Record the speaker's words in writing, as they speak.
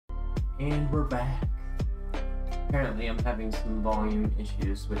And we're back. Apparently I'm having some volume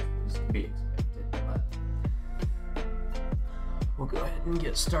issues, which is to be expected, but we'll go ahead and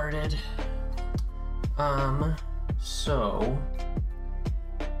get started. So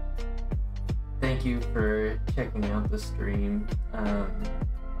thank you for checking out the stream. Let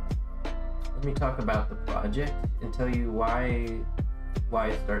me talk about the project and tell you why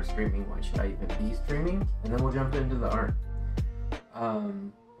I start streaming, why should I even be streaming, and then we'll jump into the art.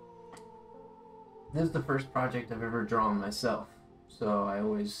 This is the first project I've ever drawn myself, so I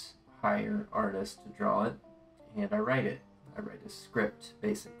always hire artists to draw it, and I write it. I write a script,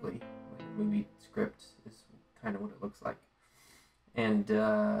 basically. Like a movie script is kind of what it looks like. And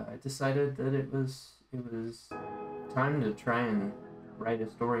I decided that it was time to try and write a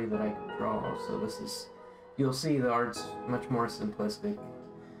story that I could draw. So this is, you'll see the art's much more simplistic.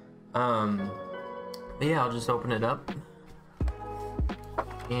 But yeah, I'll just open it up.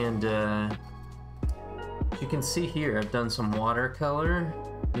 And you can see here I've done some watercolor.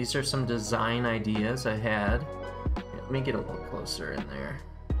 These are some design ideas I had. Let me get a little closer in there.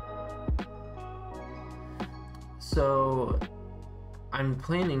 So I'm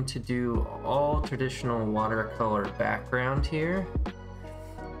planning to do all traditional watercolor background here,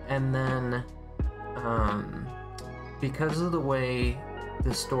 and then because of the way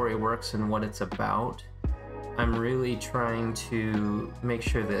the story works and what it's about, I'm really trying to make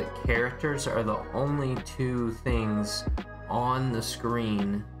sure that characters are the only two things on the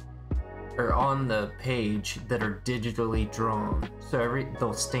screen or on the page that are digitally drawn. So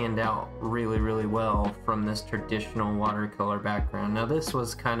they'll stand out really, really well from this traditional watercolor background. Now this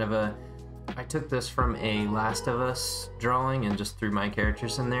was kind of I took this from a Last of Us drawing and just threw my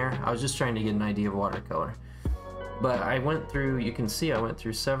characters in there. I was just trying to get an idea of watercolor. But I went through, you can see I went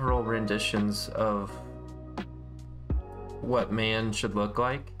through several renditions of what man should look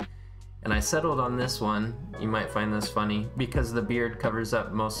like, and I settled on this one. You might find this funny because the beard covers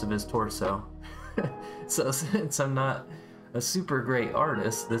up most of his torso. So since I'm not a super great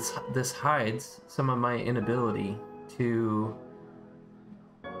artist, this hides some of my inability to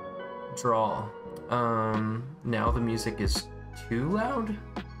draw. Now the music is too loud.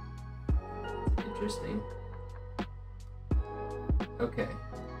 Interesting. Okay,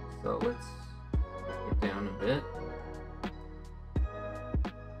 so let's get down a bit.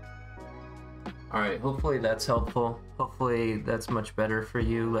 Alright, hopefully that's helpful. Hopefully that's much better for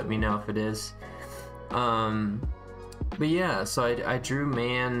you. Let me know if it is. But yeah, so I drew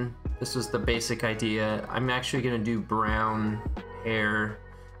man. This was the basic idea. I'm actually gonna do brown hair.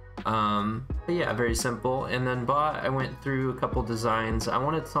 But yeah, very simple. And then I went through a couple designs. I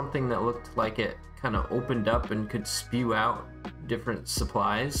wanted something that looked like it kind of opened up and could spew out different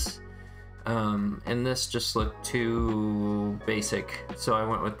supplies. And this just looked too basic, so I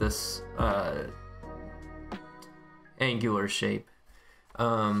went with this angular shape.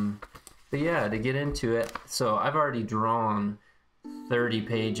 But yeah, to get into it, so I've already drawn 30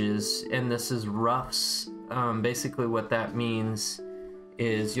 pages, and this is roughs. Basically what that means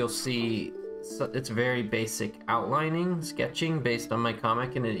is you'll see it's very basic outlining, sketching based on my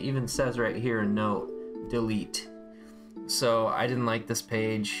comic, and it even says right here a note, delete. So I didn't like this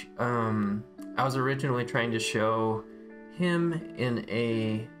page. I was originally trying to show him in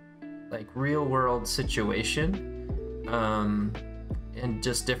a like real world situation, and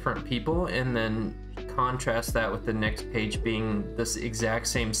just different people, and then contrast that with the next page being this exact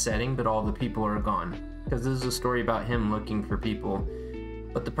same setting, but all the people are gone, because this is a story about him looking for people.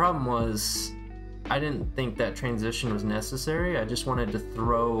 But the problem was I didn't think that transition was necessary. I just wanted to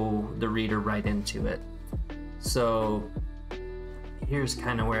throw the reader right into it. So here's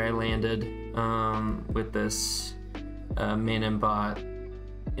kind of where I landed with this man and bot.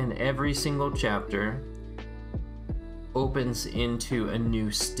 In every single chapter opens into a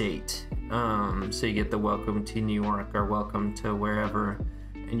new state. So you get the welcome to New York or welcome to wherever,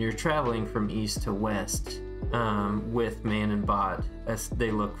 and you're traveling from east to west with man and bot as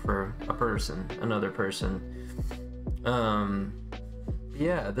they look for a person, another person.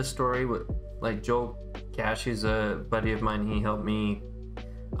 Yeah, this story with like Joel Cash, who's a buddy of mine, he helped me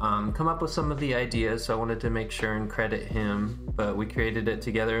come up with some of the ideas, so I wanted to make sure and credit him, but we created it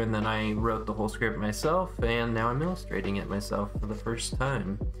together, and then I wrote the whole script myself, and now I'm illustrating it myself for the first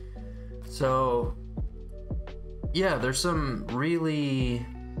time. So yeah, there's some really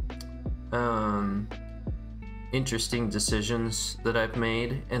interesting decisions that I've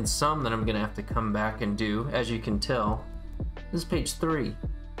made, and some that I'm gonna have to come back and do. As you can tell, this is page 3.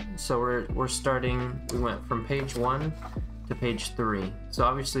 So we're starting, we went from page 1 to page 3. So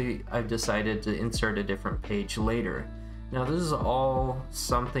obviously I've decided to insert a different page later. Now this is all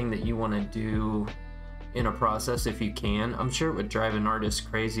something that you want to do in a process if you can. I'm sure it would drive an artist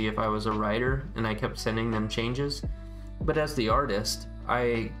crazy if I was a writer and I kept sending them changes. But as the artist,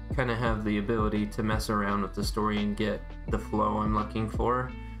 I kind of have the ability to mess around with the story and get the flow I'm looking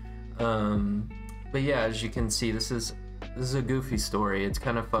for. But yeah, as you can see, this is a goofy story. It's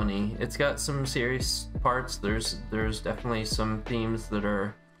kind of funny. It's got some serious parts. There's definitely some themes that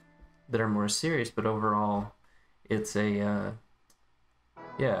are more serious, but overall, it's a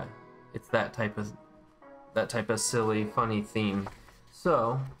yeah, it's that type of silly, funny theme.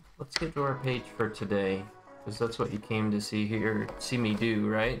 So let's get to our page for today, because that's what you came to see me do,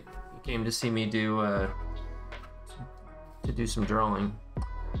 right? You came to see me do to do some drawing.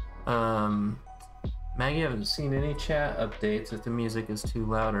 Maggie, I haven't seen any chat updates if the music is too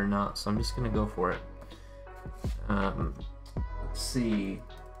loud or not, so I'm just gonna go for it. Let's see.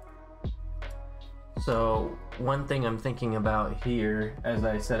 So one thing I'm thinking about here as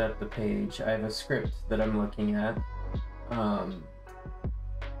I set up the page, I have a script that I'm looking at, and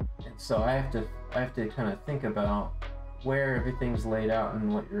so I have to kind of think about where everything's laid out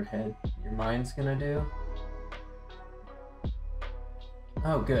and what your mind's gonna do.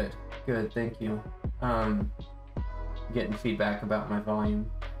 Oh, good, thank you. Getting feedback about my volume,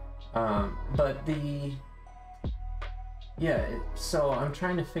 so I'm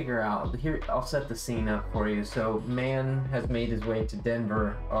trying to figure out here. I'll set the scene up for you. So man has made his way to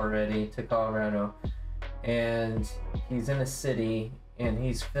Denver already, to Colorado, and he's in a city, and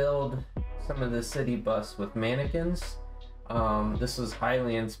he's filled some of the city bus with mannequins. This was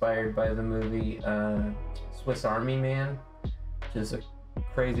highly inspired by the movie Swiss Army Man, which is a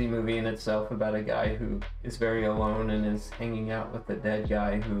crazy movie in itself about a guy who is very alone and is hanging out with a dead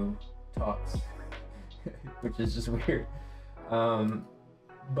guy who talks, which is just weird.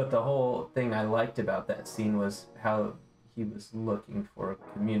 But the whole thing I liked about that scene was how he was looking for a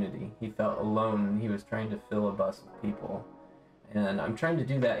community. He felt alone and he was trying to fill a bus with people. And I'm trying to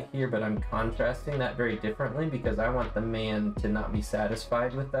do that here, but I'm contrasting that very differently because I want the man to not be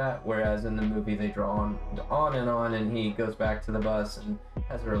satisfied with that, whereas in the movie they draw on and he goes back to the bus and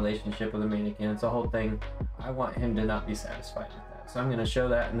has a relationship with a mannequin. It's a whole thing. I want him to not be satisfied with that. So I'm going to show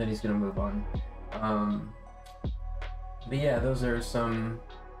that and then he's going to move on. But yeah, those are some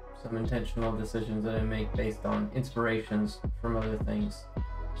intentional decisions that I make based on inspirations from other things.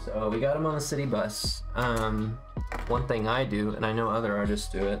 So we got him on the city bus. One thing I do, and I know other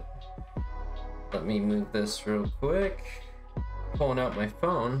artists do it, let me move this real quick, pulling out my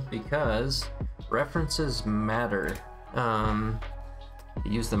phone, because references matter. I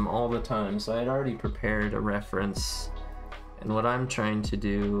use them all the time, so I'd already prepared a reference, and what I'm trying to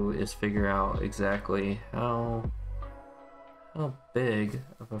do is figure out exactly how big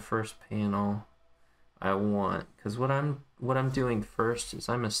of a first panel I want, because what I'm doing first is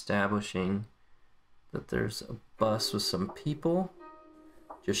I'm establishing that there's a bus with some people,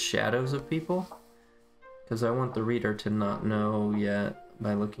 just shadows of people, because I want the reader to not know yet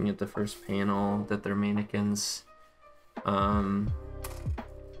by looking at the first panel that they're mannequins. So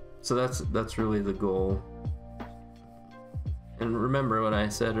that's really the goal. And remember what I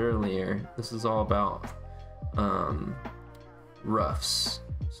said earlier, this is all about roughs.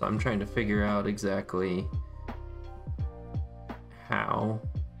 So I'm trying to figure out exactly how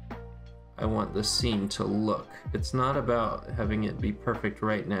I want the scene to look. It's not about having it be perfect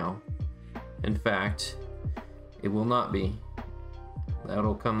right now. In fact, it will not be.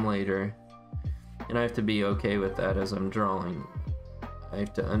 That'll come later. And I have to be okay with that as I'm drawing. I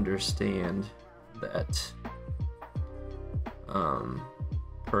have to understand that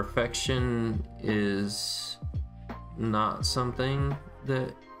perfection is not something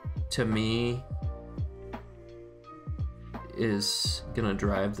that, to me, is gonna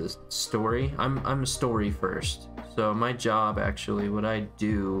drive the story. I'm story first. So my job, actually, what I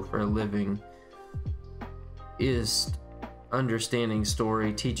do for a living is understanding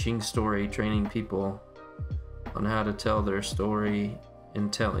story, teaching story, training people on how to tell their story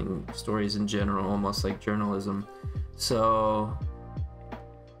and telling stories in general, almost like journalism. So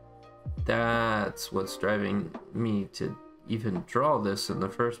that's what's driving me to even draw this in the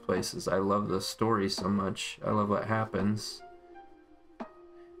first place, is I love the story so much. I love what happens,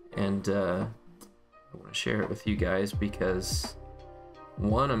 and I want to share it with you guys because,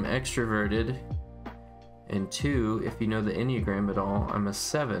 one, I'm extroverted, and two, if you know the Enneagram at all, I'm a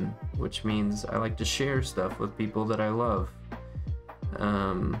 7, which means I like to share stuff with people that I love.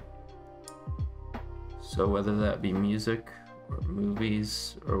 So whether that be music or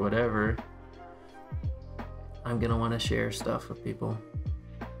movies or whatever, I'm gonna want to share stuff with people.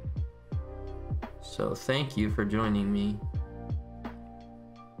 So thank you for joining me.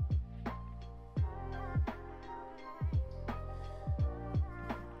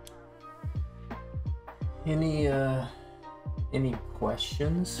 Any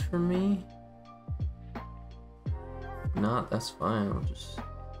questions for me? If not, that's fine. I'll just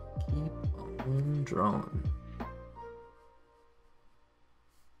keep on drawing.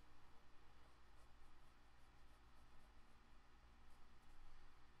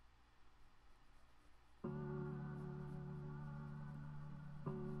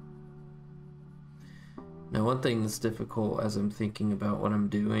 Now, one thing that's difficult as I'm thinking about what I'm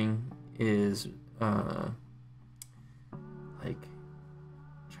doing is like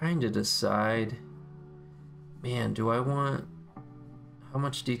trying to decide, man, how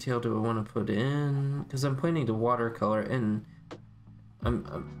much detail do I want to put in? Because I'm planning to watercolor, and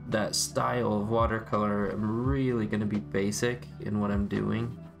that style of watercolor, I'm really going to be basic in what I'm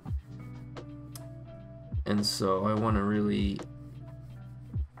doing. And so I want to really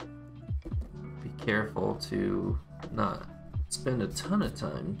be careful to not spend a ton of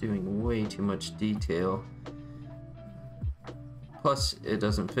time doing way too much detail. Plus, it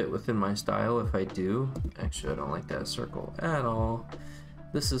doesn't fit within my style if I do. Actually, I don't like that circle at all.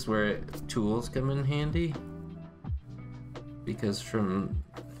 This is where tools come in handy, because from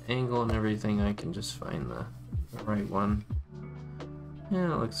angle and everything, I can just find the right one.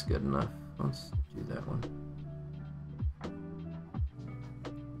 Yeah, it looks good enough. Let's do that one.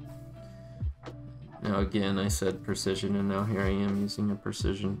 Now again, I said precision, and now here I am using a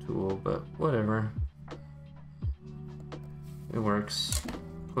precision tool, but whatever. It works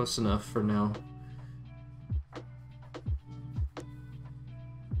close enough for now.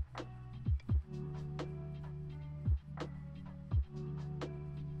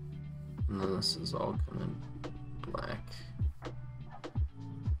 And then this is all coming black.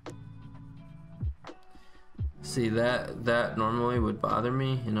 See, that normally would bother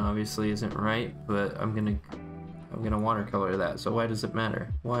me, and obviously isn't right, but I'm gonna watercolor that. So why does it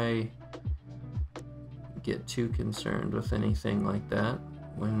matter? Why get too concerned with anything like that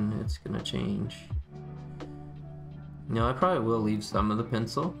when it's gonna change? Now, I probably will leave some of the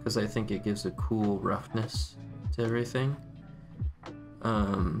pencil because I think it gives a cool roughness to everything.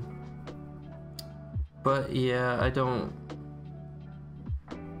 But yeah,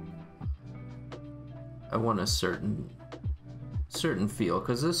 I want a certain feel,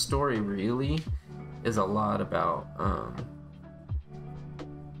 because this story really is a lot about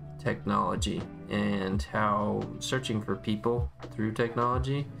technology and how searching for people through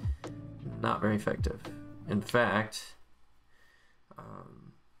technology, not very effective. In fact,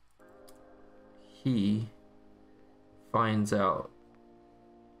 he finds out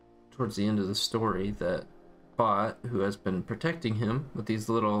towards the end of the story that Bot, who has been protecting him with these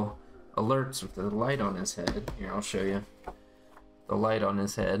little alerts with the light on his head. Here, I'll show you the light on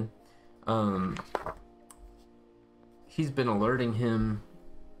his head. He's been alerting him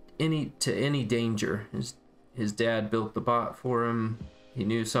to any danger. His dad built the bot for him. He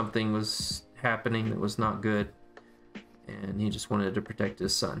knew something was happening that was not good, and he just wanted to protect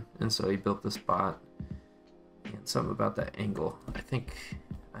his son, and so he built this bot. And something about that angle, I think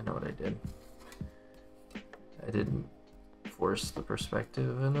I know what I did. I didn't force the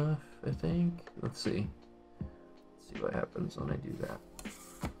perspective enough, I think. Let's see what happens when I do that.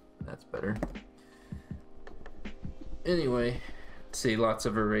 That's better. Anyway, see, lots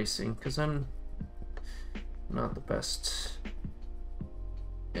of erasing because I'm not the best,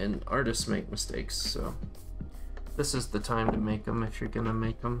 and artists make mistakes, so this is the time to make them if you're gonna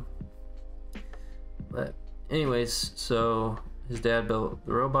make them. But anyways, so his dad built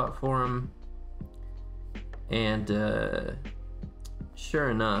the robot for him, and sure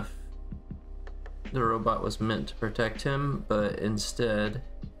enough, the robot was meant to protect him, but instead,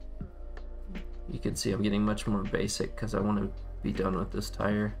 you can see I'm getting much more basic because I want to be done with this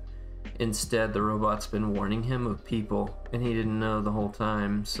tire. Instead, the robot's been warning him of people, and he didn't know the whole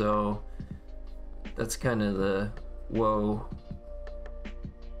time, so that's kind of the, whoa,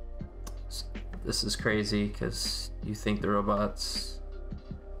 this is crazy, because you think the robot's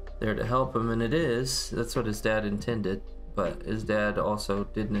there to help him, and it is. That's what his dad intended, but his dad also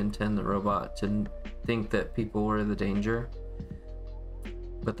didn't intend the robot to think that people were the danger,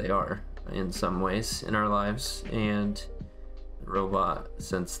 but they are in some ways in our lives, and the robot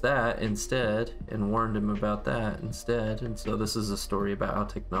sensed that instead and warned him about that instead. And so this is a story about how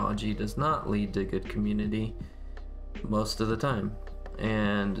technology does not lead to good community most of the time,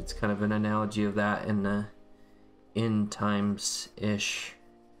 and it's kind of an analogy of that in the end times-ish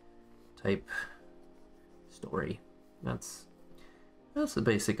type story. That's the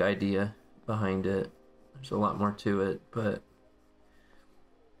basic idea behind it. There's a lot more to it, but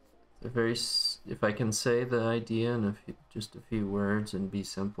if I can say the idea in just a few words and be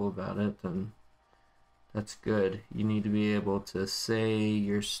simple about it, then That's good. You need to be able to say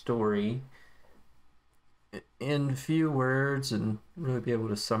your story in few words and really be able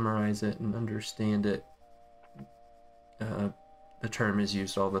to summarize it and understand it. The term is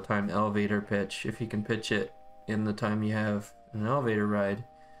used all the time, elevator pitch. If you can pitch it in the time you have an elevator ride,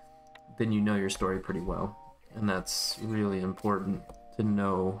 then you know your story pretty well. And that's really important, to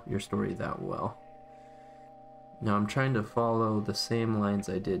know your story that well. Now I'm trying to follow the same lines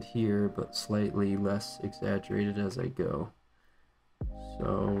I did here, but slightly less exaggerated as I go.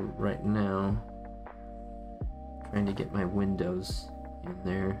 So right now, trying to get my windows in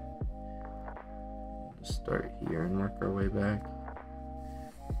there. Just start here and work our way back.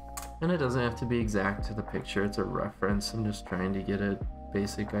 And it doesn't have to be exact to the picture, it's a reference. I'm just trying to get a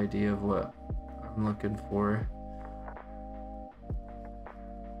basic idea of what I'm looking for.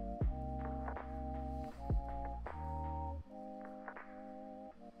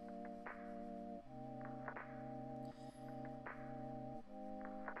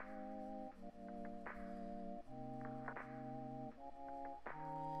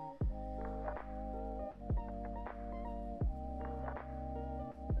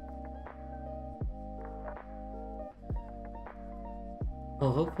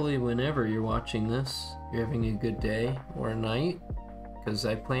 Well, hopefully whenever you're watching this, you're having a good day or a night, because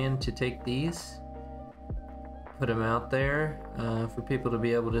I plan to take these, put them out there for people to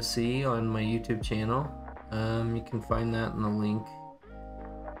be able to see on my YouTube channel. You can find that in the link.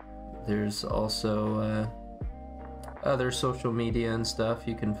 There's also other social media and stuff.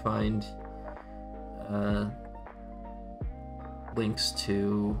 You can find links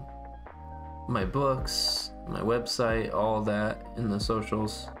to my books, my website, all that in the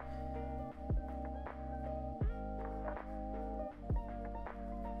socials.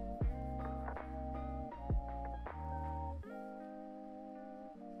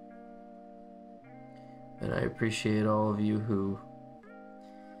 And I appreciate all of you who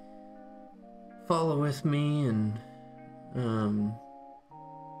follow with me and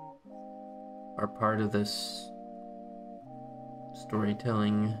are part of this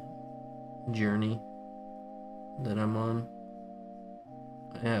storytelling journey that I'm on.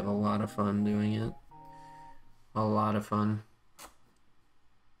 I have a lot of fun doing it. A lot of fun.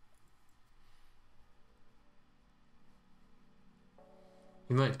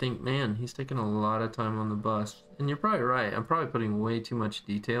 You might think, man, he's taking a lot of time on the bus. And you're probably right. I'm probably putting way too much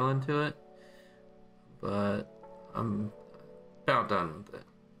detail into it. But I'm about done with it.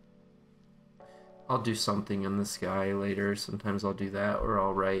 I'll do something in the sky later. Sometimes I'll do that, or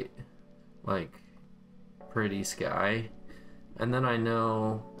I'll write like pretty sky, and then I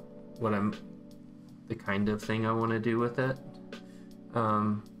know what the kind of thing I want to do with it.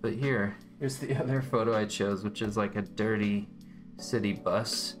 But here's the other photo I chose, which is like a dirty city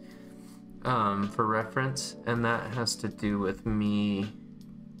bus for reference, and that has to do with me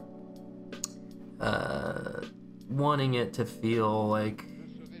wanting it to feel like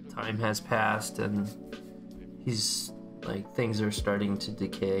time has passed and things are starting to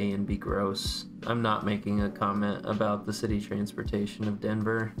decay and be gross. I'm not making a comment about the city transportation of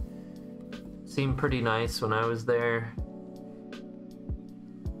Denver. Seemed pretty nice when I was there.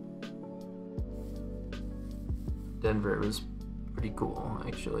 Denver was pretty cool,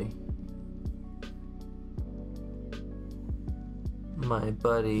 actually. My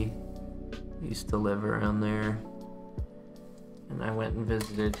buddy used to live around there, and I went and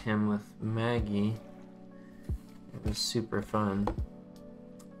visited him with Maggie. It was super fun.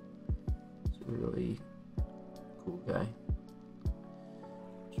 He's a really cool guy.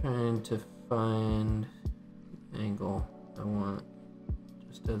 Trying to find the angle I want,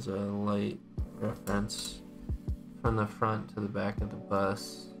 just as a light reference, from the front to the back of the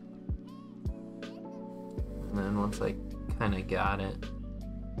bus. And then once I kind of got it,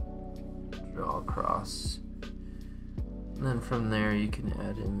 draw across. And then from there you can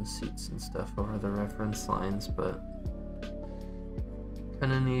add in the seats and stuff over the reference lines, but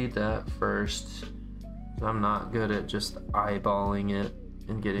kind of need that first. I'm not good at just eyeballing it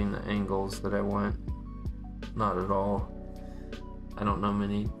and getting the angles that I want. Not at all. I don't know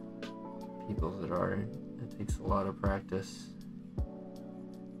many people that are. It takes a lot of practice.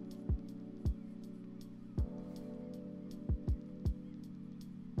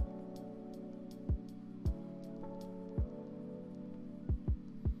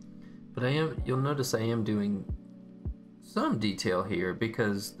 But you'll notice I am doing some detail here,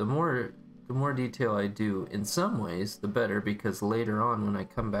 because the more detail I do in some ways, the better, because later on when I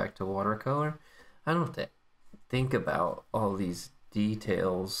come back to watercolor, I don't have to think about all these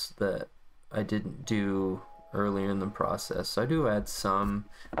details that I didn't do earlier in the process. So I do add some.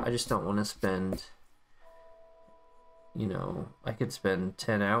 I just don't want to spend you know, I could spend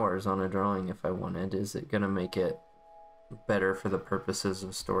 10 hours on a drawing if I wanted. Is it going to make it better for the purposes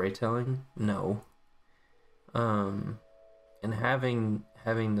of storytelling? No. And having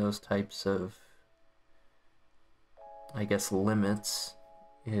those types of, I guess, limits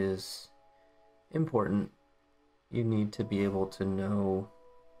is important. You need to be able to know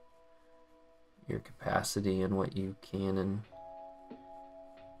your capacity and what you can and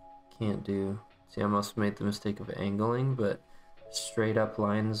can't do. See, I must have made the mistake of angling, but straight up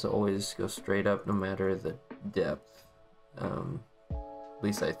lines always go straight up no matter the depth. At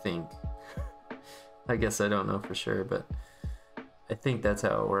least I think. I guess I don't know for sure, but I think that's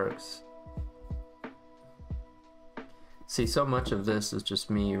how it works. See, so much of this is just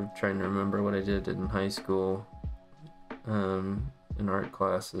me trying to remember what I did in high school, in art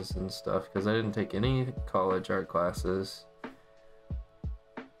classes and stuff, because I didn't take any college art classes,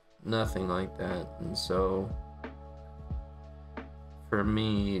 nothing like that. And so for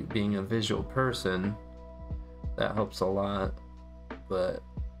me, being a visual person, that helps a lot, but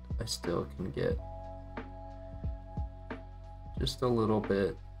I still can get just a little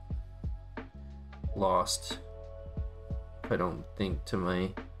bit lost if I don't think to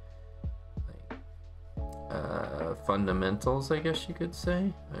my fundamentals, I guess you could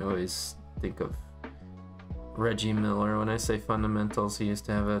say. I always think of Reggie Miller when I say fundamentals. He used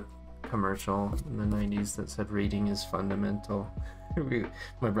to have a commercial in the 90s that said reading is fundamental.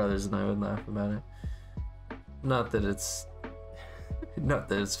 My brothers and I would laugh about it. Not that it's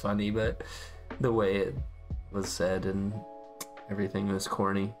funny, but the way it was said and everything was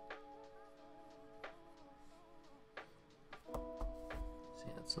corny. See,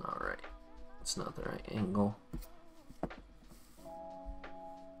 that's not right. It's not the right angle. I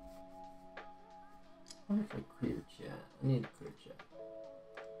wonder if I clear chat. I need to clear chat.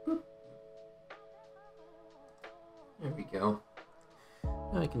 Boop. There we go.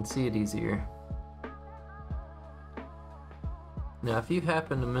 Now I can see it easier. Now, if you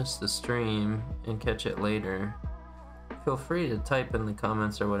happen to miss the stream and catch it later, feel free to type in the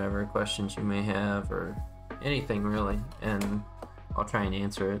comments or whatever questions you may have, or anything really, and I'll try and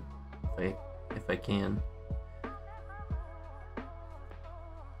answer it if I can.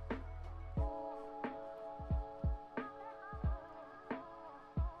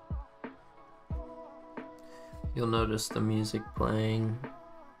 You'll notice the music playing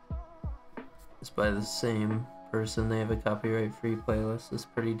is by the same person. They have a copyright-free playlist. It's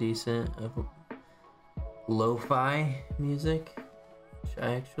pretty decent of lo-fi music, which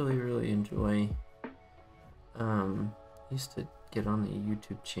I actually really enjoy. Used to get on the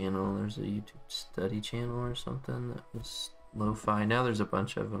YouTube channel. There's a YouTube study channel or something that was lo-fi. Now there's a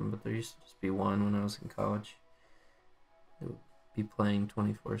bunch of them, but there used to just be one when I was in college. It would be playing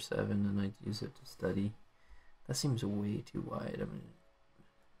 24/7, and I'd use it to study. That seems way too wide. I'm gonna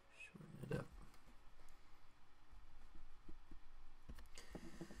shorten it up.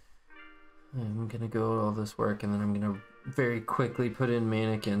 I'm gonna go all this work, and then I'm gonna very quickly put in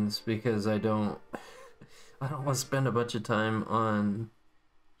mannequins, because I don't want to spend a bunch of time on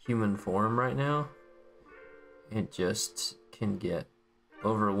human form right now. It just can get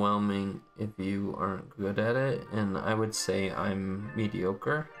overwhelming if you aren't good at it, and I would say I'm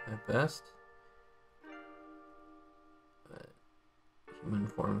mediocre at best. But human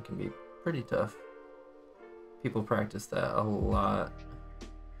form can be pretty tough. People practice that a lot.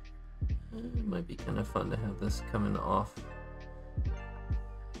 It might be kind of fun to have this coming off.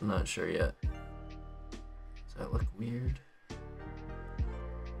 I'm not sure yet. Does that look weird?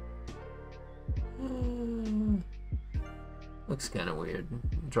 Looks kind of weird.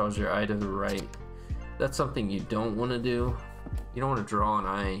 Draws your eye to the right. That's something you don't want to do. You don't want to draw an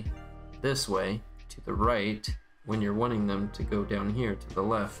eye this way to the right when you're wanting them to go down here to the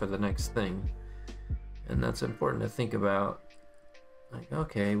left for the next thing. And that's important to think about. Like,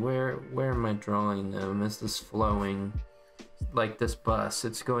 okay, where am I drawing them? Is this flowing? Like this bus,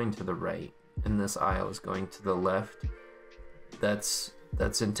 it's going to the right, and this aisle is going to the left. That's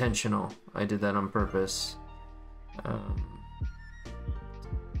intentional. I did that on purpose.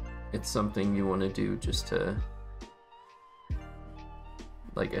 It's something you want to do just to,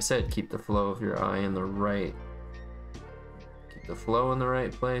 like I said, keep the flow of your eye in the right. Keep the flow in the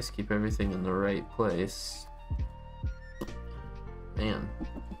right place, keep everything in the right place. Man,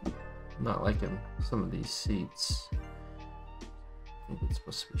 I'm not liking some of these seats. I think it's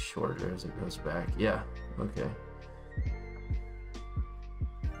supposed to be shorter as it goes back. Yeah, okay.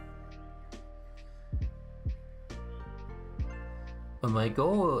 But my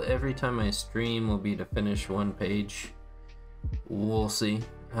goal every time I stream will be to finish one page. We'll see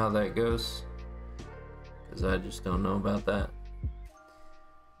how that goes. because I just don't know about that.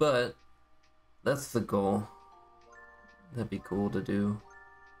 But that's the goal. That'd be cool to do.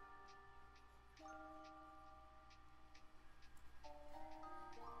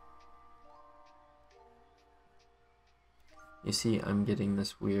 You see, I'm getting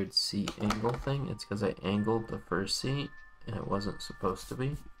this weird seat angle thing. It's because I angled the first seat and it wasn't supposed to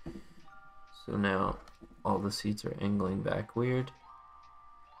be. So now all the seats are angling back weird.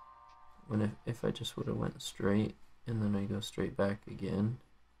 When if I just would have went straight and then I go straight back again,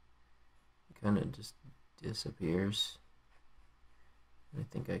 it kind of just disappears. I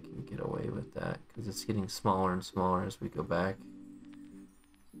think I can get away with that because it's getting smaller and smaller as we go back.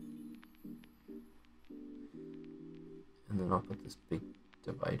 And then I'll put this big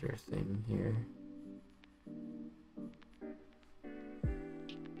divider thing here.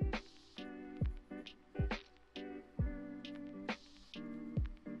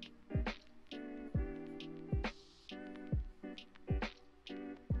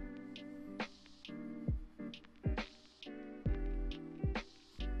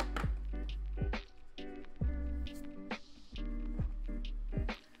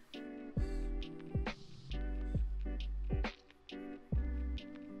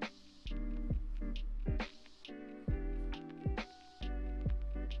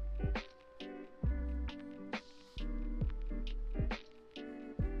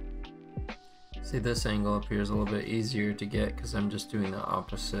 See, this angle up here is a little bit easier to get because I'm just doing the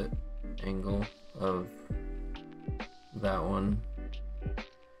opposite angle of that one.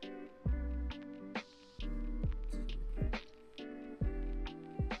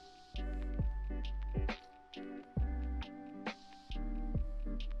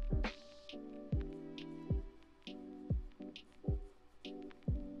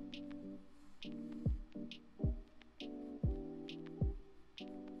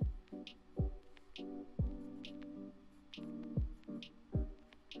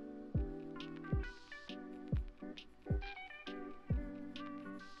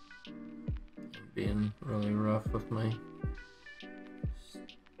 Being really rough with my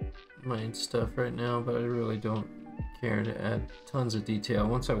stuff right now, but I really don't care to add tons of detail.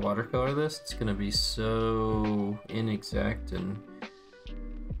 Once I watercolor this, it's gonna be so inexact and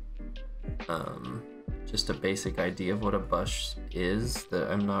just a basic idea of what a brush is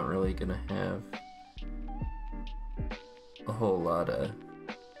that I'm not really gonna have a whole lot of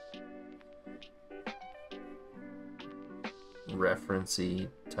reference-y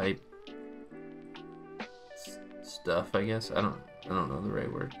type stuff, I guess. I don't know the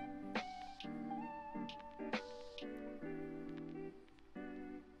right word.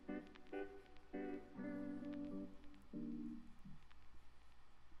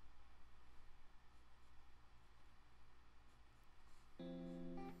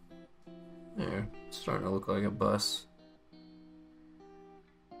 There, it's starting to look like a bus.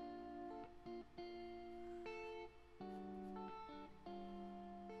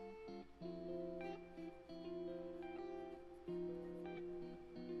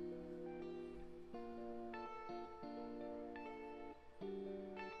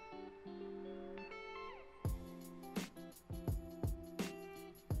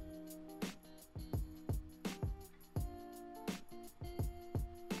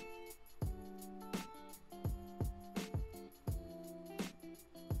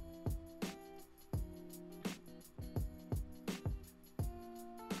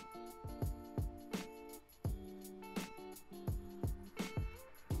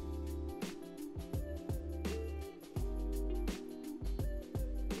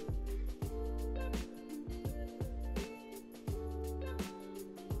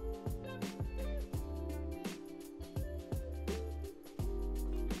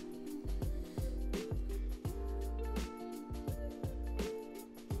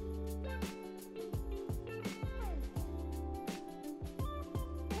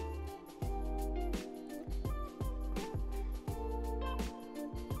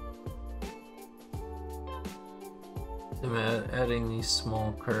 I'm adding these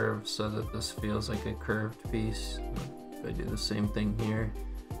small curves so that this feels like a curved piece. If I do the same thing here.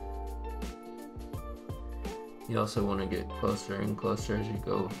 You also want to get closer and closer as you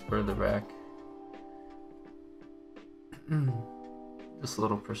go further back. Just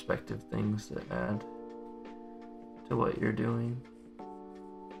little perspective things that add to what you're doing.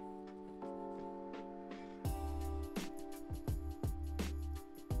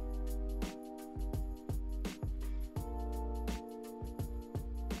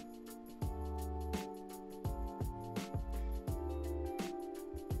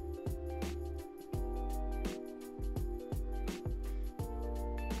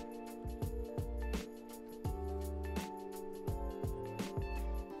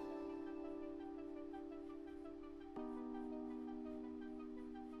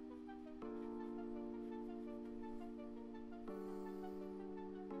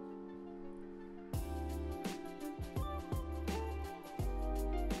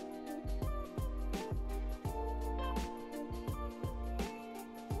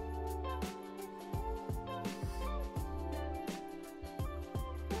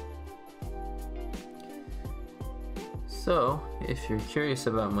 So, if you're curious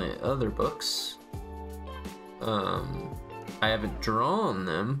about my other books, I haven't drawn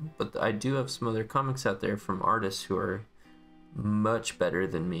them, but I do have some other comics out there from artists who are much better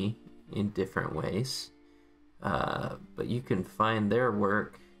than me in different ways. But you can find their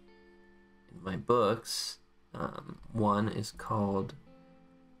work in my books. One is called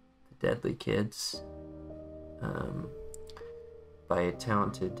The Deadly Kids, by a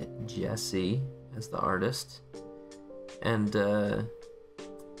talented Jesse as the artist. And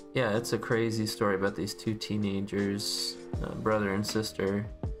yeah, it's a crazy story about these two teenagers, brother and sister,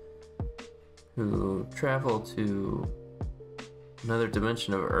 who travel to another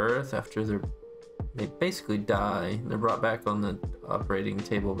dimension of Earth after they basically die. They're brought back on the operating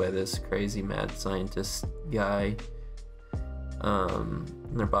table by this crazy mad scientist guy.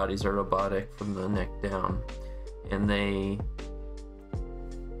 Their bodies are robotic from the neck down, and they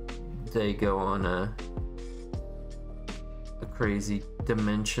go on a crazy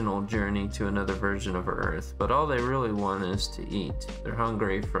dimensional journey to another version of Earth, but all they really want is to eat. They're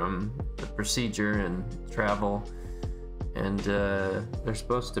hungry from the procedure and travel, and they're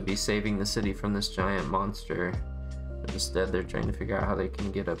supposed to be saving the city from this giant monster, but instead they're trying to figure out how they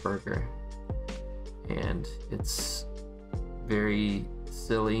can get a burger. And it's very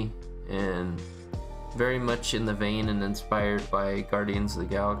silly and very much in the vein and inspired by Guardians of the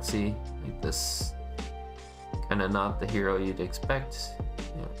Galaxy, like this kind of not the hero you'd expect,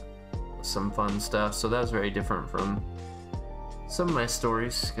 you know, some fun stuff. So that was very different from some of my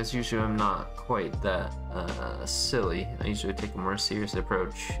stories, because usually I'm not quite that silly. I usually take a more serious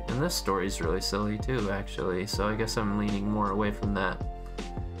approach, and this story is really silly too, actually, so I guess I'm leaning more away from that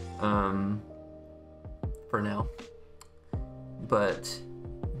for now. But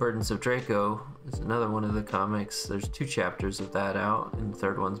Burdens of Draco is another one of the comics. There's 2 chapters of that out, and the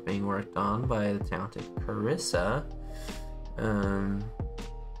 3rd one's being worked on by the talented Carissa. And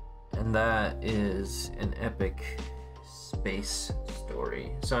that is an epic space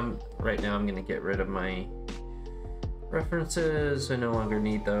story. So right now I'm gonna get rid of my references. I no longer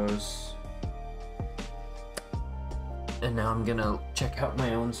need those. And now I'm gonna check out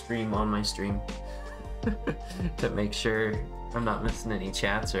my own stream on my stream to make sure I'm not missing any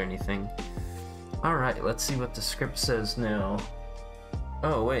chats or anything. Alright, let's see what the script says now.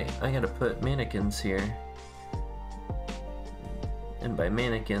 Oh wait, I gotta put mannequins here. And by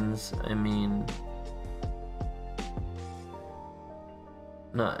mannequins, I mean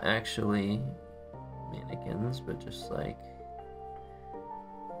not actually mannequins, but just like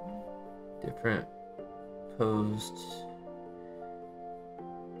different posed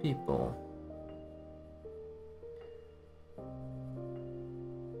people.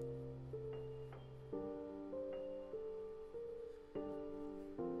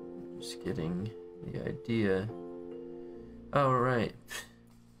 Just getting the idea. Oh, right.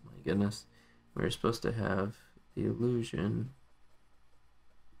 My goodness. We're supposed to have the illusion.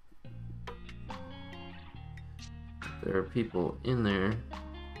 There are people in there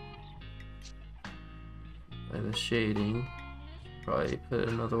by the shading. Probably put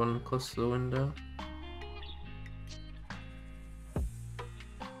another one close to the window.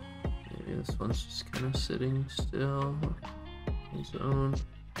 Maybe this one's just kind of sitting still on his own.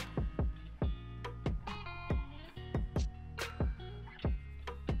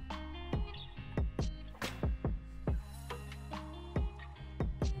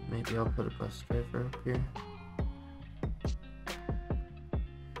 Maybe I'll put a bus driver up here.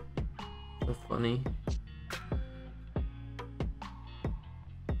 So funny.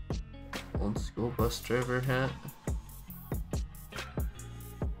 Old school bus driver hat.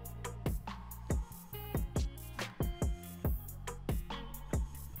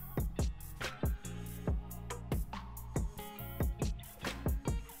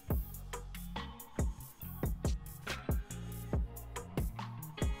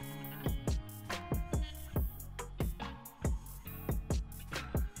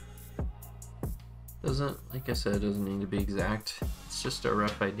 Doesn't, like I said, it doesn't need to be exact. It's just a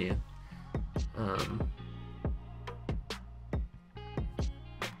rough idea.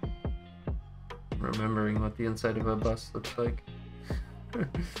 Remembering what the inside of a bus looks like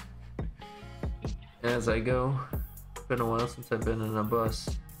as I go. It's been a while since I've been in a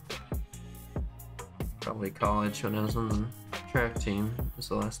bus. Probably college when I was on the track team. It was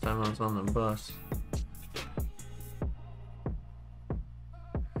the last time I was on the bus.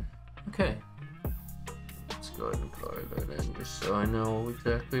 Okay. Go ahead and color that in just so I know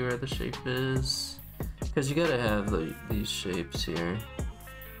exactly where the shape is, because you gotta have these shapes here.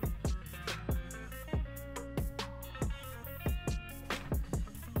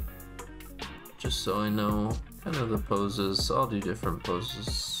 Just so I know kind of the poses. I'll do different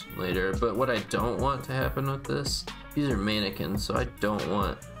poses later, but what I don't want to happen with this, these are mannequins, so I don't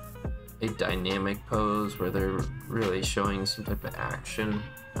want a dynamic pose where they're really showing some type of action.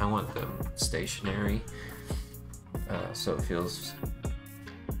 I want them stationary, so it feels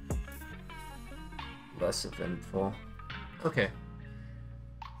less eventful. Okay,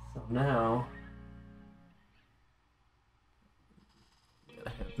 so now gotta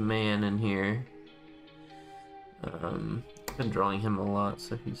have man in here. I've been drawing him a lot,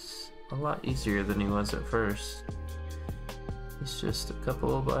 so he's a lot easier than he was at first. He's just a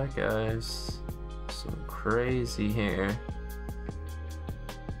couple of black eyes, some crazy hair.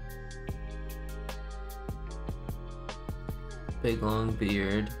 Big long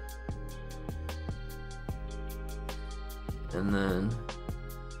beard. And then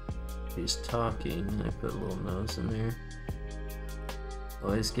he's talking, I put a little nose in there.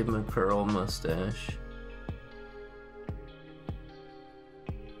 Always give him a curl mustache.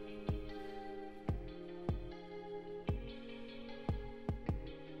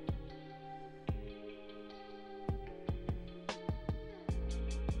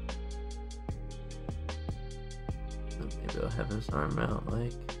 Maybe I'll have his arm out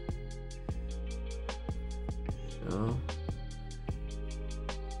like so.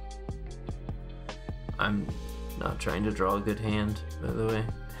 I'm not trying to draw a good hand, by the way.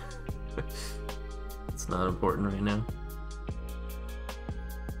 It's not important right now.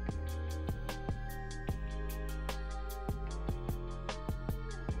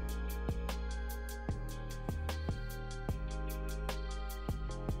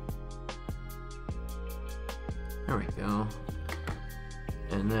 There we go.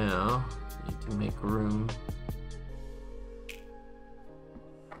 And now I need to make room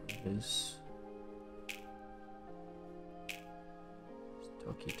for his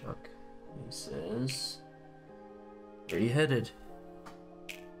talkie talk. He says, "Where are you headed?"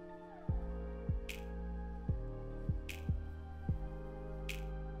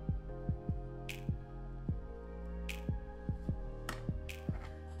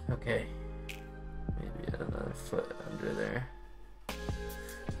 Okay. Maybe another foot under there.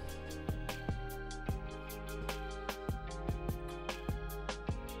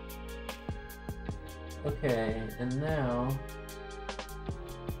 Okay, and now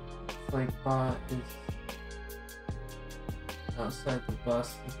looks like Bot is outside the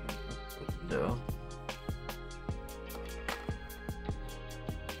bus looking out the window.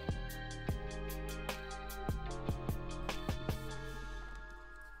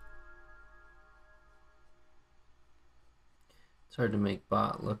 It's hard to make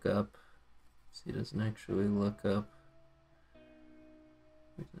Bot look up, so he doesn't actually look up.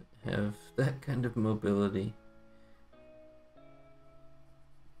 We don't have that kind of mobility.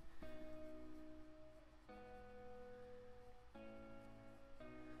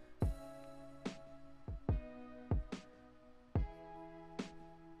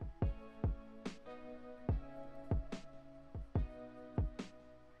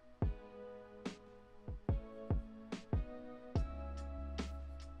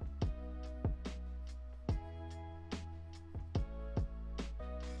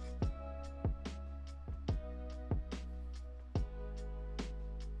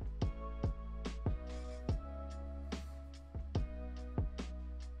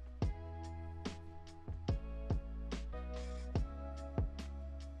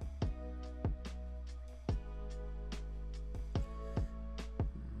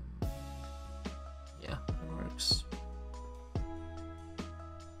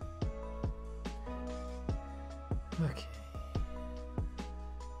 Okay.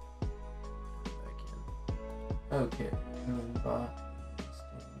 Back in. Okay. And then Bot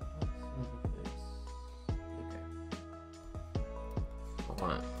standing up to the face. Okay. I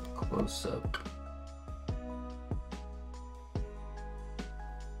want a close up.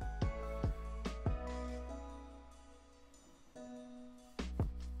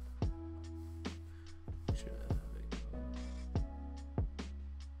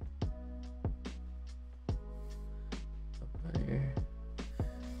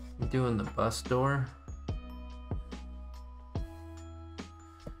 Doing the bus door.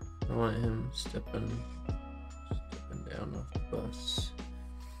 I want him stepping down off the bus.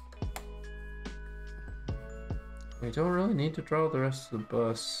 We don't really need to draw the rest of the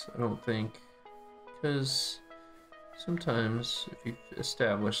bus, I don't think, because sometimes if you've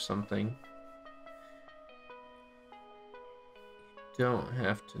established something, you don't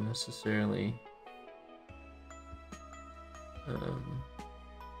have to necessarily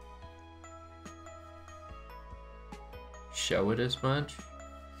show it as much,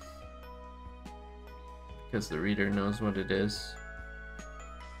 because the reader knows what it is.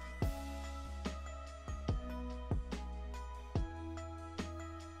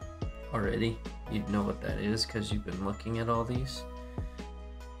 Already, you'd know what that is because you've been looking at all these.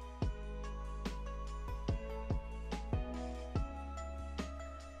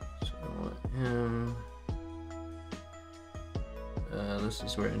 So I want him. This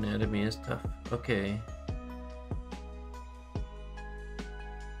is where anatomy is tough. Okay.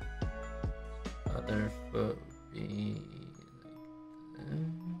 Other foot would be like that.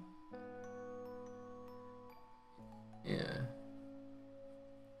 Yeah.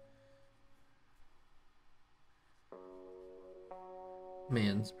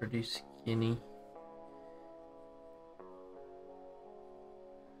 Man's pretty skinny.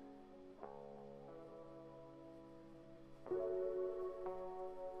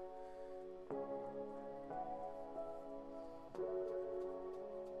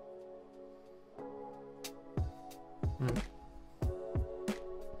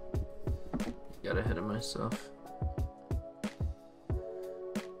 Got ahead of myself.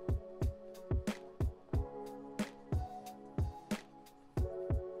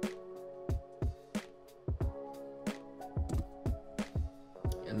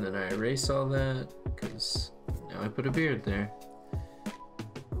 And then I erase all that because now I put a beard there.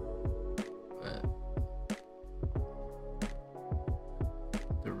 But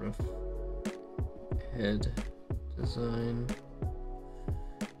the rough head design,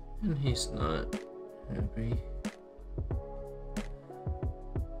 and he's not happy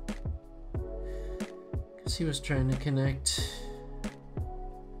because he was trying to connect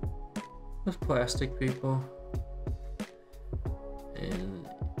with plastic people and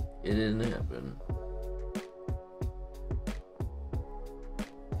it didn't happen.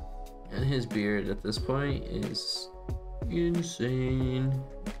 And his beard at this point is insane.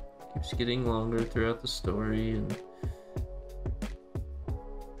 Keeps getting longer throughout the story, and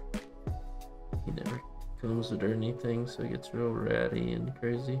he never combs it or anything, so it gets real ratty and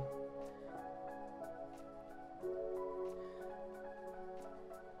crazy.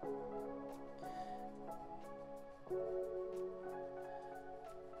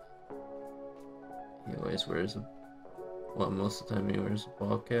 He always wears a, well, most of the time he wears a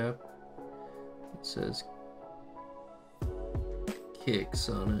ball cap. It says Kicks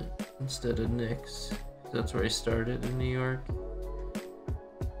on it instead of Knicks. That's where I started in New York.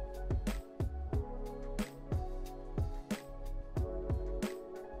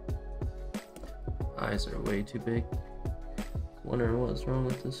 Eyes are way too big. Wondering what's wrong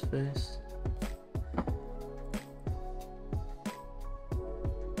with his face.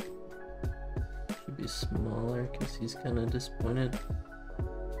 Should be smaller because he's kind of disappointed.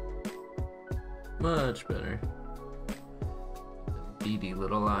 Much better. Beady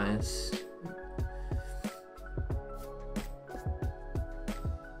little eyes.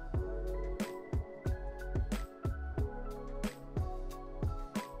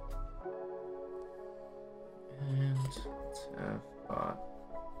 And let's have bot.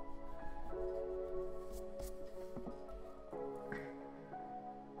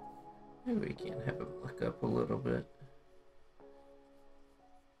 Maybe we can have him look up a little bit.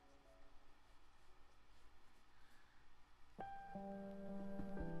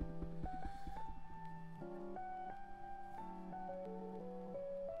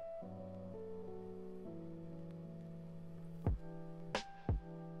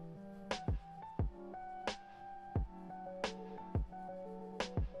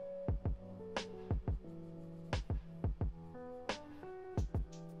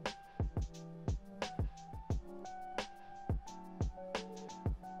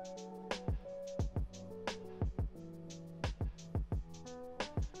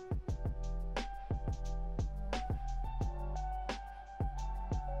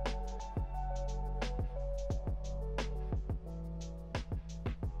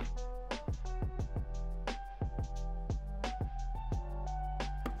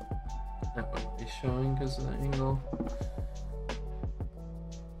 That wouldn't be showing because of the angle.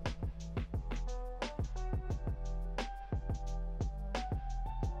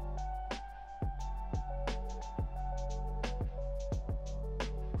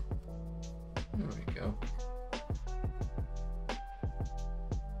 There we go.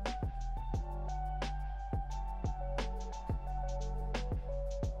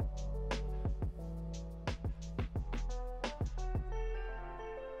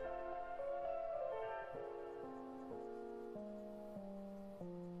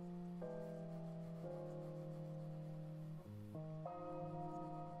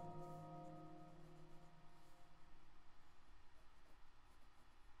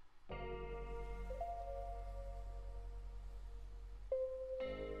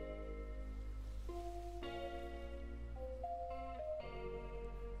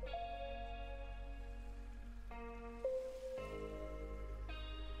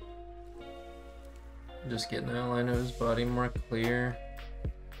 Just get an outline of his body more clear.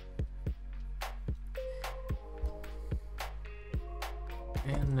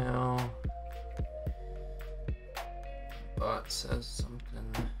 And now, bot says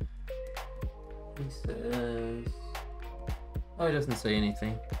something. He says, oh, he doesn't say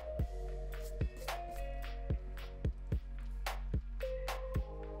anything.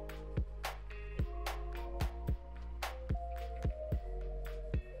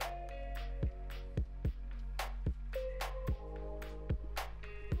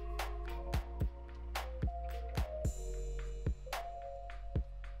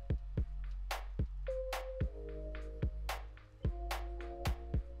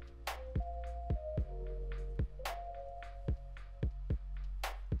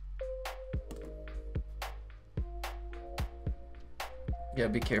 Yeah,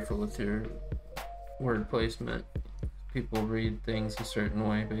 be careful with your word placement. People read things a certain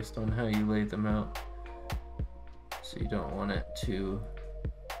way based on how you lay them out. So you don't want it to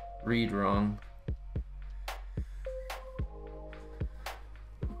read wrong.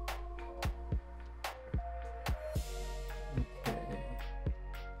 Okay.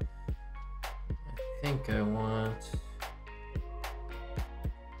 I think I want...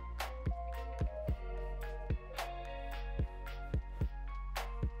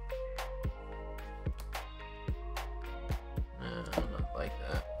 not like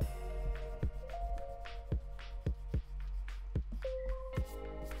that.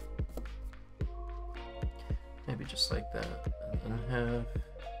 Maybe just like that. And then have...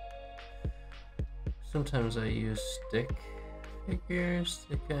 Sometimes I use stick figures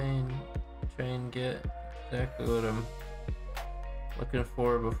to try and get exactly what I'm looking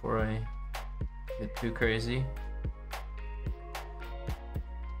for before I get too crazy.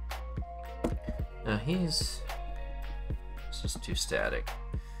 Now it's just too static.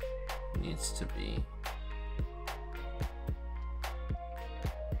 It needs to be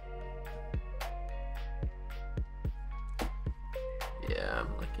yeah,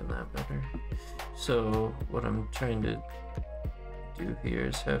 I'm liking that better. So what I'm trying to do here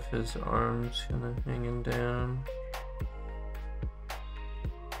is have his arms kind of hanging down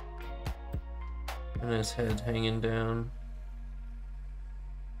and his head hanging down,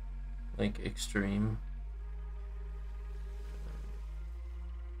 like extreme.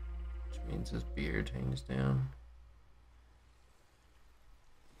 Means his beard hangs down.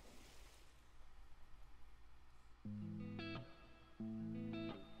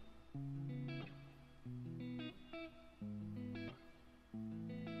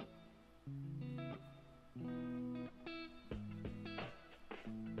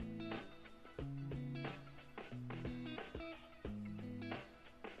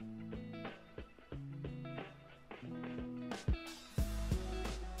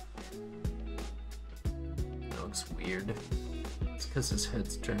 Looks weird. It's because his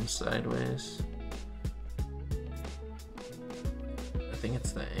head's turned sideways. I think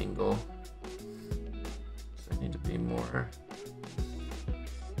it's the angle. So I need to be more.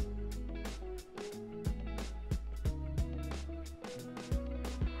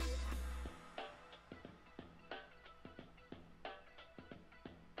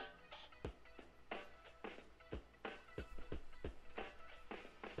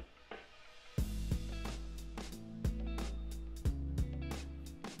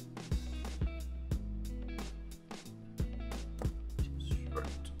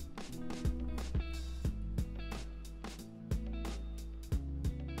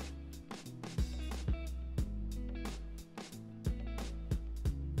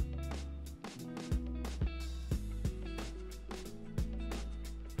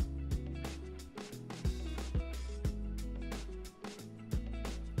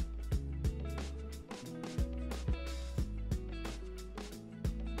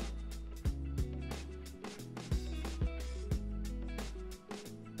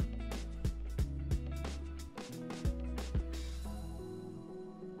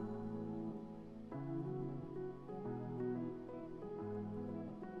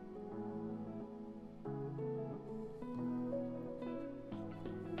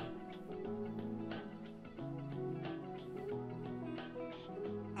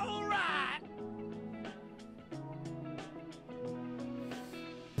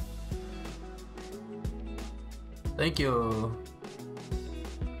 Thank you.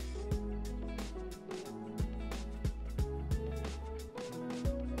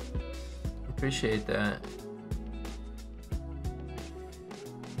 Appreciate that.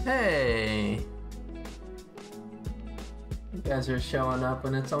 Hey! You guys are showing up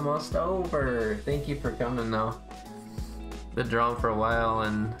when it's almost over. Thank you for coming though. Been drawn for a while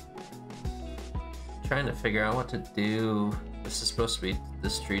and trying to figure out what to do. This is supposed to be the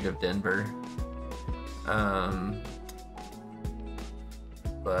street of Denver.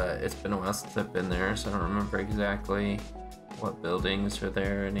 But it's been a while since I've been there, so I don't remember exactly what buildings are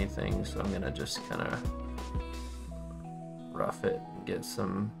there or anything, so I'm gonna just kind of rough it and get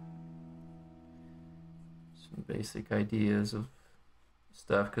some basic ideas of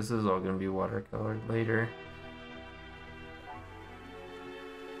stuff, because this is all gonna be watercolored later.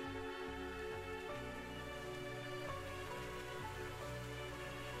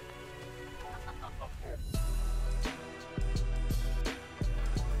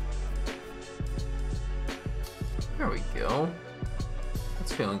 There we go.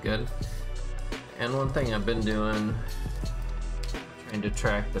 That's feeling good. And one thing I've been doing, trying to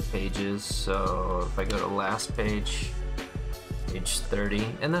track the pages. So if I go to last page, page 30,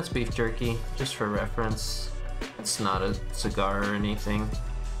 and that's beef jerky, just for reference. It's not a cigar or anything.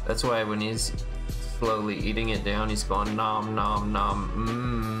 That's why when he's slowly eating it down, he's going nom nom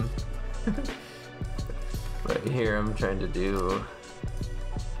nom Right here I'm trying to do.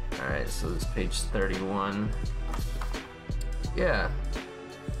 Alright, so this is page 31. Yeah.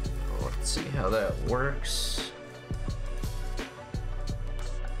 Let's see how that works.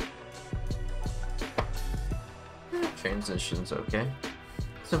 Transition's okay.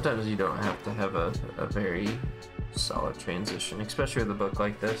 Sometimes you don't have to have a very solid transition, especially with a book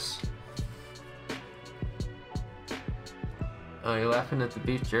like this. Oh, you're laughing at the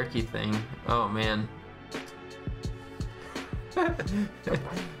beef jerky thing. Oh man.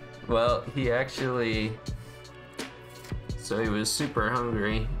 Well, he actually... So he was super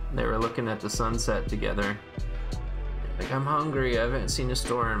hungry. They were looking at the sunset together. Like, I'm hungry, I haven't seen a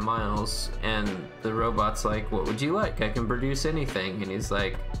store in miles. And the robot's like, what would you like? I can produce anything. And he's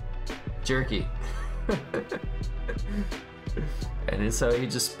like, jerky. And so he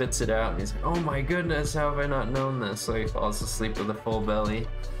just spits it out, and he's like, oh my goodness, how have I not known this? So he falls asleep with a full belly.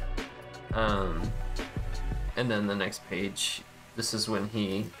 And then the next page, this is when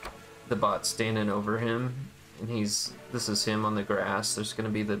the bot's standing over him, and this is him on the grass. There's gonna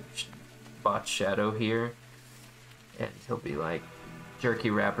be the bot's shadow here, and he'll be like, jerky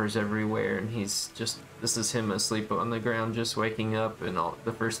wrappers everywhere, and this is him asleep on the ground, just waking up, and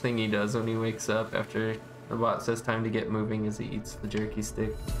the first thing he does when he wakes up after the bot says time to get moving is he eats the jerky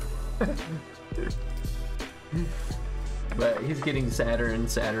stick. But he's getting sadder and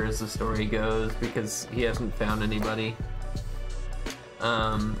sadder as the story goes because he hasn't found anybody.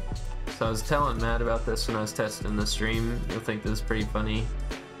 So I was telling Matt about this when I was testing the stream. You'll think this is pretty funny.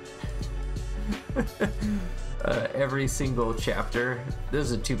 Every single chapter, this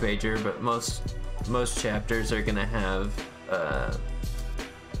is a 2-pager, but most chapters are gonna have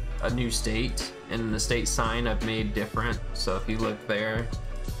a new state, and the state sign I've made different. So if you look there,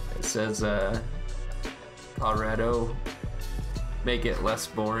 it says Colorado, make it less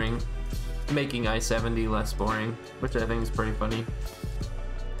boring, making I-70 less boring, which I think is pretty funny.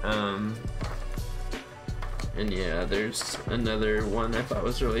 And yeah, there's another one I thought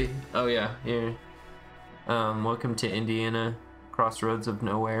was really, oh yeah, here. Welcome to Indiana, crossroads of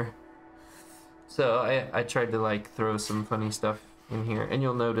nowhere. So I tried to like throw some funny stuff in here, and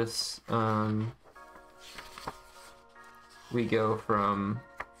you'll notice we go from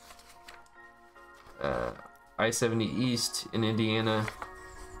I-70 East in Indiana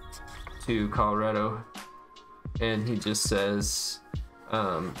to Colorado, and he just says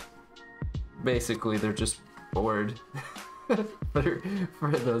basically they're just bored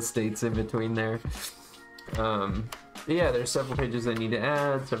for those states in between there. Yeah, there's several pages I need to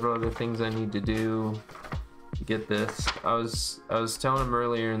add, several other things I need to do to get this. I was telling him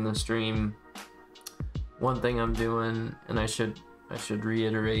earlier in the stream, one thing I'm doing, and I should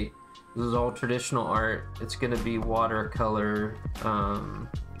reiterate, this is all traditional art. It's gonna be watercolor.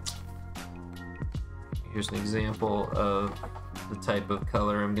 Here's an example of the type of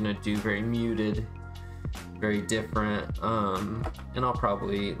color I'm gonna do, very muted, very different, and I'll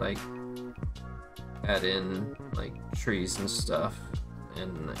probably like add in like trees and stuff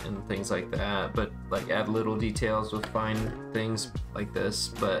and things like that, but like add little details with fine things like this,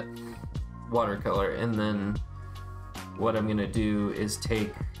 but watercolor. And then what I'm gonna do is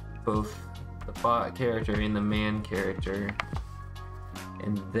take both the bot character and the man character,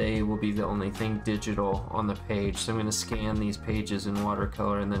 and they will be the only thing digital on the page. So I'm gonna scan these pages in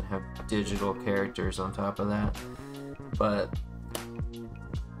watercolor and then have digital characters on top of that. But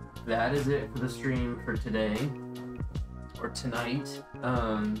that is it for the stream for today, or tonight.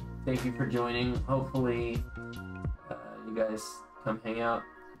 Thank you for joining. Hopefully you guys come hang out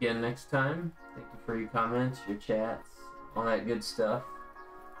again next time. Thank you for your comments, your chats, all that good stuff.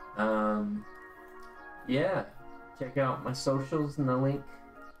 yeah, check out my socials in the link.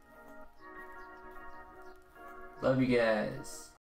 Love you guys.